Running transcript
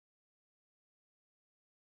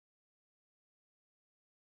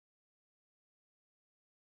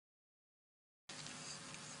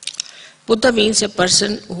Buddha means a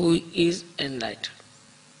person who is enlightened.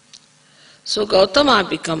 So Gautama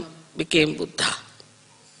became Buddha,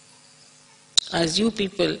 as you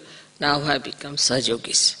people now have become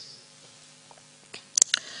Sahayogis.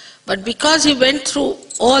 But because he went through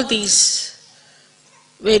all these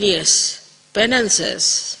various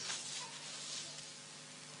penances,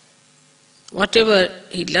 whatever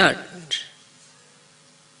he learned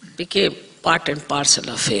became part and parcel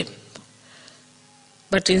of him.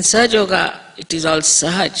 But in Sahaja Yoga, it is all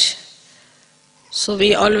Sahaj. So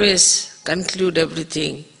we always conclude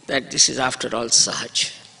everything that this is after all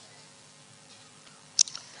Sahaj.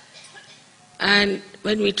 And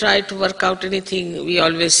when we try to work out anything, we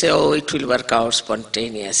always say, oh, it will work out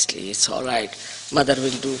spontaneously, it's all right, Mother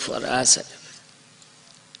will do for us.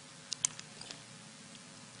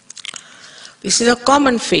 This is a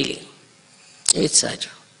common feeling with Sahaja.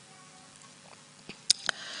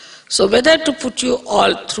 So whether to put you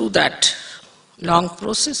all through that long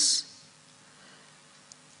process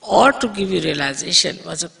or to give you realization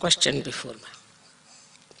was a question before me.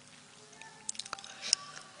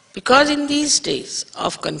 Because in these days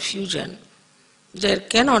of confusion, there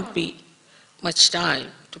cannot be much time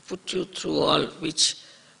to put you through all which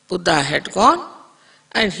Buddha had gone,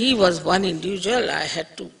 and he was one individual, I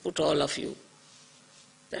had to put all of you.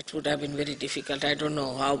 That would have been very difficult. I don't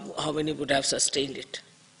know how many would have sustained it.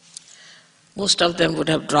 Most of them would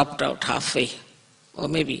have dropped out halfway, or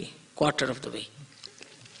maybe quarter of the way.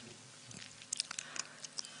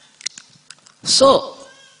 So,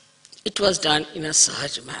 it was done in a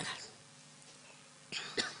Sahaj manner.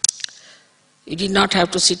 You did not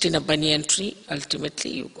have to sit in a banyan tree,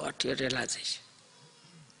 ultimately you got your realization.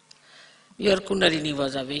 Your Kundalini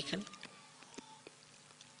was awakened,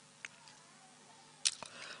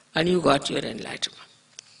 and you got your enlightenment.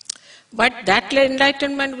 But that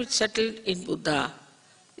enlightenment which settled in Buddha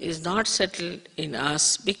is not settled in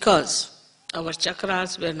us because our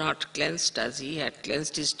chakras were not cleansed as he had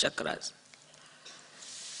cleansed his chakras.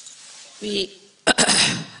 We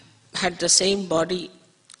had the same body,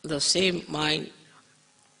 the same mind,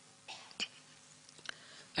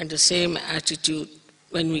 and the same attitude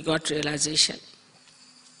when we got realization.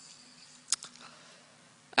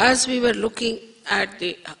 As we were looking at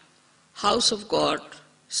the house of God,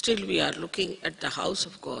 still we are looking at the house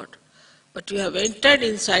of God, but you have entered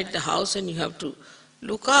inside the house and you have to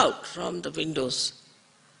look out from the windows.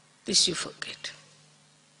 This you forget.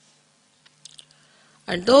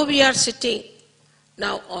 And though we are sitting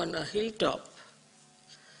now on a hilltop,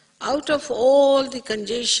 out of all the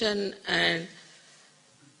congestion and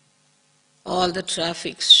all the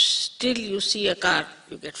traffic, still you see a car,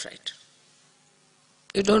 you get frightened.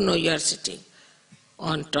 You don't know you are sitting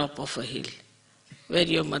on top of a hill where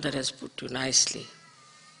your mother has put you nicely.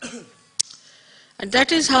 And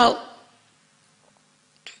that is how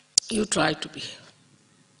you try to behave.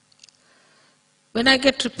 When I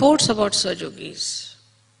get reports about Sahajogis,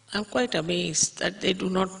 I'm quite amazed that they do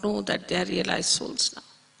not know that they are realized souls now.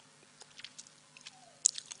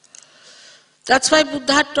 That's why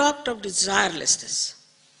Buddha talked of desirelessness.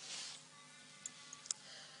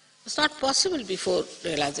 It's not possible before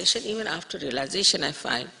realization, even after realization I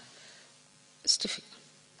find it's difficult.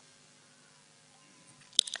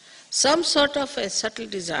 Some sort of a subtle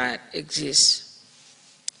desire exists,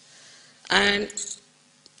 and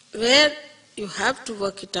where you have to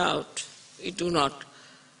work it out, you do not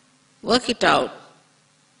work it out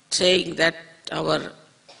saying that our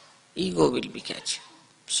ego will be catched.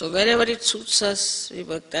 So wherever it suits us, we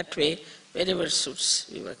work that way. Wherever it suits,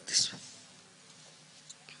 we work this way.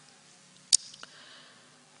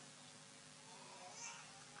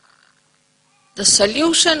 The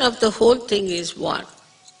solution of the whole thing is one,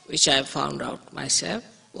 which I found out myself,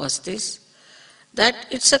 was this, that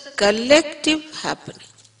it's a collective happening.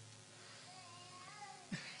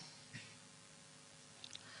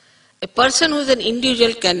 A person who is an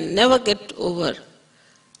individual can never get over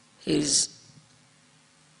his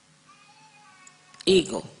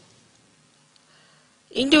ego.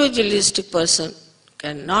 Individualistic person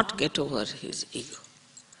cannot get over his ego.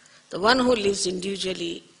 The one who lives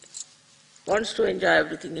individually, wants to enjoy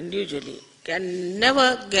everything individually, can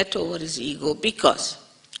never get over his ego because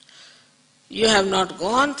you have not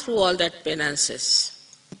gone through all that penances.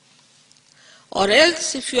 Or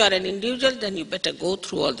else, if you are an individual, then you better go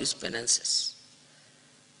through all these penances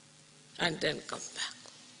and then come back.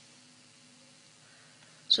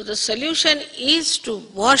 So the solution is to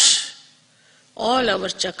wash all our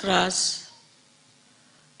chakras,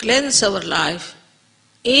 cleanse our life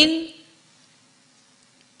in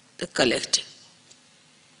the collective.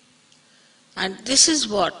 And this is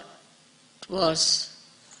what was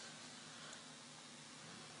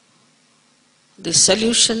the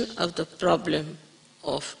solution of the problem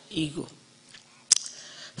of ego.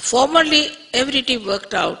 Formerly, everything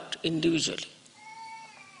worked out individually.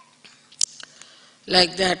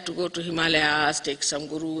 Like that, to go to Himalayas, take some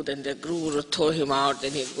guru, then the guru will throw him out,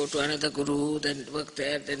 then he'll go to another guru, then work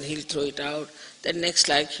there, then he'll throw it out. Then next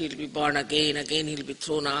life he'll be born again he'll be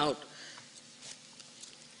thrown out.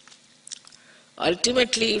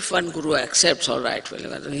 Ultimately, if one guru accepts, all right,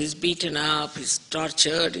 well, he's beaten up, he's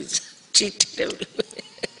tortured, he's cheated everywhere,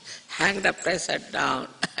 hanged upside down.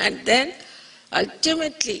 And then,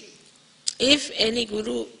 ultimately, if any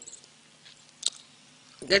guru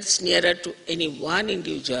gets nearer to any one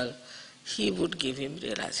individual, he would give him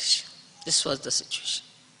realization. This was the situation.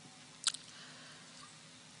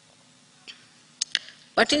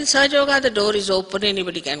 But in Sahaja Yoga, the door is open,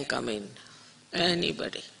 anybody can come in.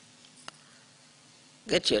 Anybody.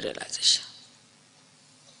 Get your realization.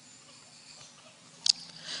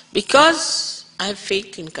 Because I have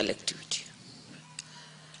faith in collectivity.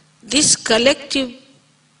 This collective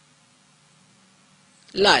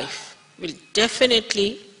life will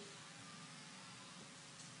definitely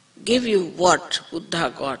give you what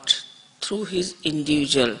Buddha got through his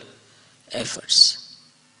individual efforts.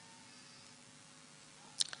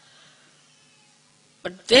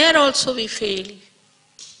 But there also we fail,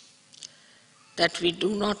 that we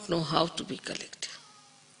do not know how to be collective.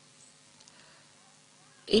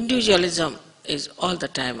 Individualism is all the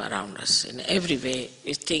time around us. In every way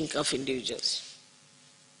we think of individuals.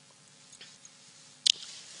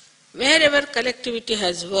 Wherever collectivity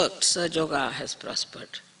has worked, Sahaja Yoga has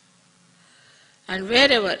prospered. And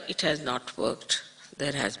wherever it has not worked,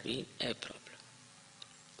 there has been a problem.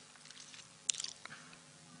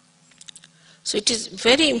 So it is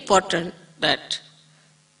very important that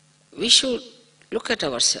we should look at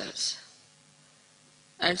ourselves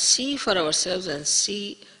and see for ourselves and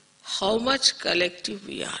see how much collective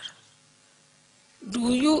we are.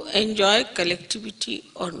 Do you enjoy collectivity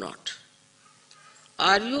or not?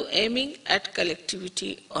 Are you aiming at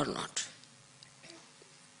collectivity or not?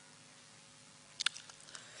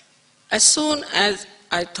 As soon as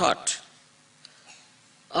I thought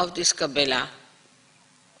of this Kabela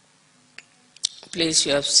place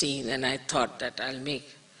you have seen, and I thought that I'll make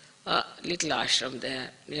a little ashram there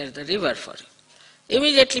near the river for you.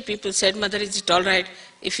 Immediately people said, Mother, is it all right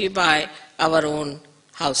if we buy our own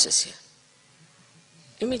houses here?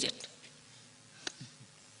 Immediately.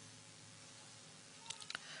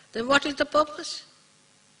 Then what is the purpose?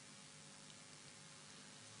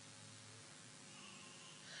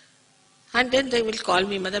 And then they will call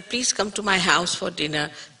me, Mother, please come to my house for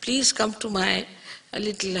dinner. Please come to my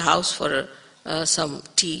little house for some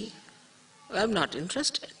tea. I'm not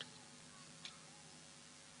interested.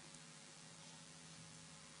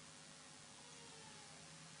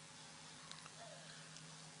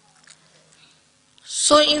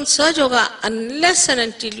 So in Sahaja Yoga, unless and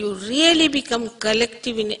until you really become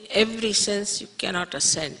collective in every sense, you cannot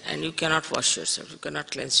ascend and you cannot wash yourself, you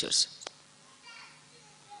cannot cleanse yourself.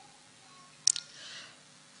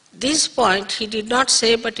 This point he did not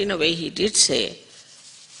say, but in a way he did say,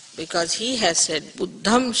 because he has said,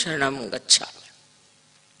 Buddham Sharanam Gacchami.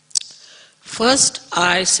 First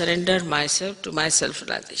I surrender myself to my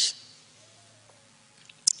self-realization.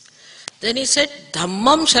 Then he said,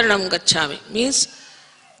 Dhammam Sharanam Gacchami, means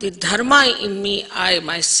the dharma in me, I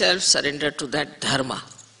myself surrender to that dharma.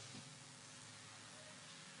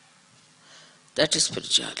 That is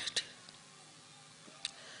spirituality.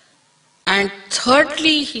 And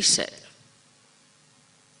thirdly, he said,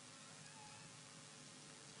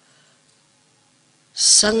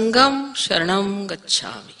 Sangam Sharanam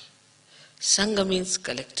Gacchami. Sangha means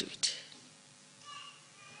collectivity.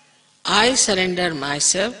 I surrender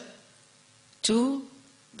myself to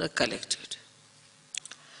the collectivity.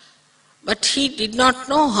 But he did not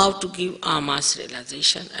know how to give Ama's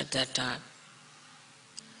realization at that time.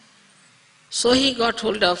 So he got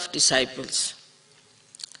hold of disciples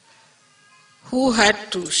who had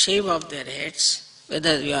to shave off their heads,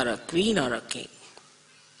 whether you are a queen or a king,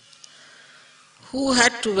 who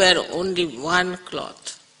had to wear only one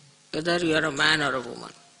cloth, whether you are a man or a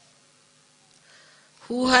woman,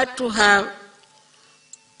 who had to have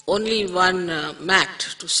only one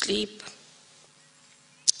mat to sleep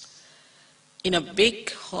in a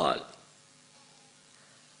big hall,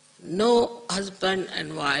 no husband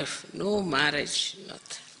and wife, no marriage,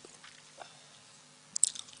 nothing.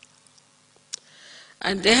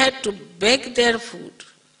 And they had to beg their food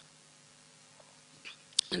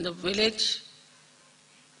in the village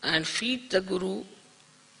and feed the Guru,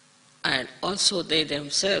 and also they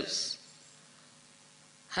themselves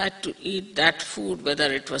had to eat that food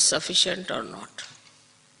whether it was sufficient or not.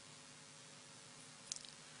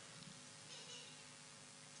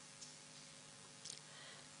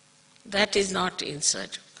 That is not in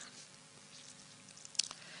Sahaja.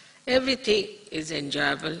 Everything is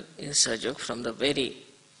enjoyable in Sahaja from the very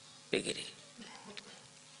beginning.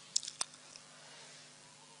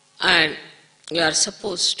 And we are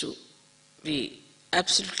supposed to be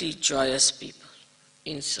absolutely joyous people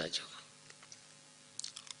in Sahaja.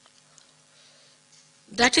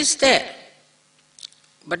 That is there.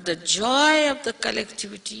 But the joy of the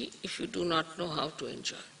collectivity, if you do not know how to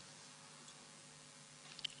enjoy,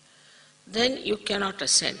 then you cannot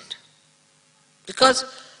ascend. Because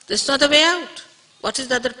there's no other way out. What is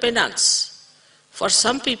the other penance? For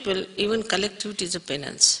some people, even collectivity is a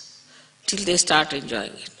penance till they start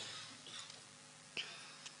enjoying it.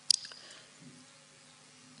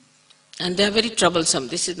 And they are very troublesome.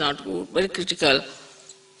 This is not good, very critical.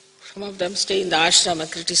 Some of them stay in the ashram and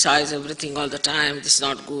criticize everything all the time. This is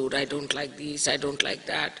not good, I don't like this, I don't like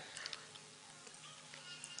that.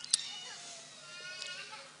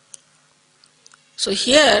 So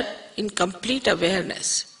here, in complete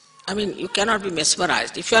awareness, you cannot be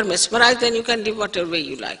mesmerized. If you are mesmerized, then you can live whatever way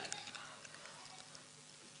you like.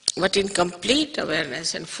 But in complete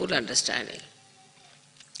awareness and full understanding,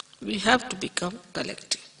 we have to become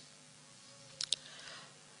collective.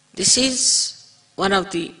 This is one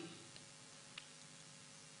of the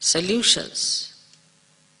solutions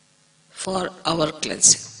for our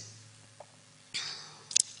cleansing.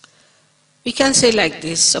 We can say like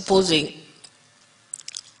this, supposing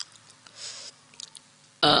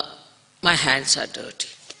my hands are dirty.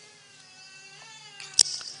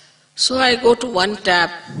 So I go to one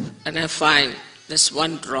tap and I find there's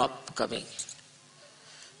one drop coming.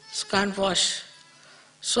 So can't wash.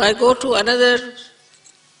 So I go to another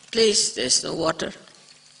place, there's no water.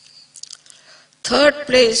 Third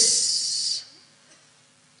place,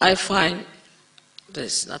 I find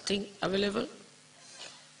there's nothing available.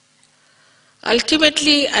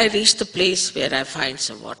 Ultimately, I reach the place where I find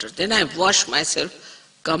some water. Then I wash myself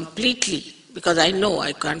completely because I know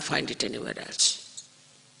I can't find it anywhere else.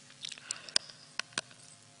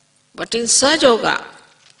 But in Sahaja Yoga,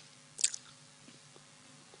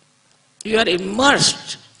 you are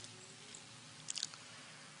immersed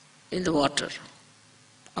in the water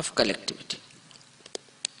of collectivity.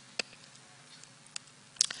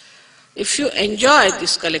 If you enjoy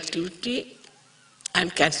this collectivity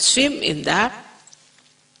and can swim in that,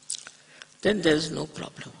 then there is no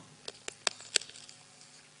problem.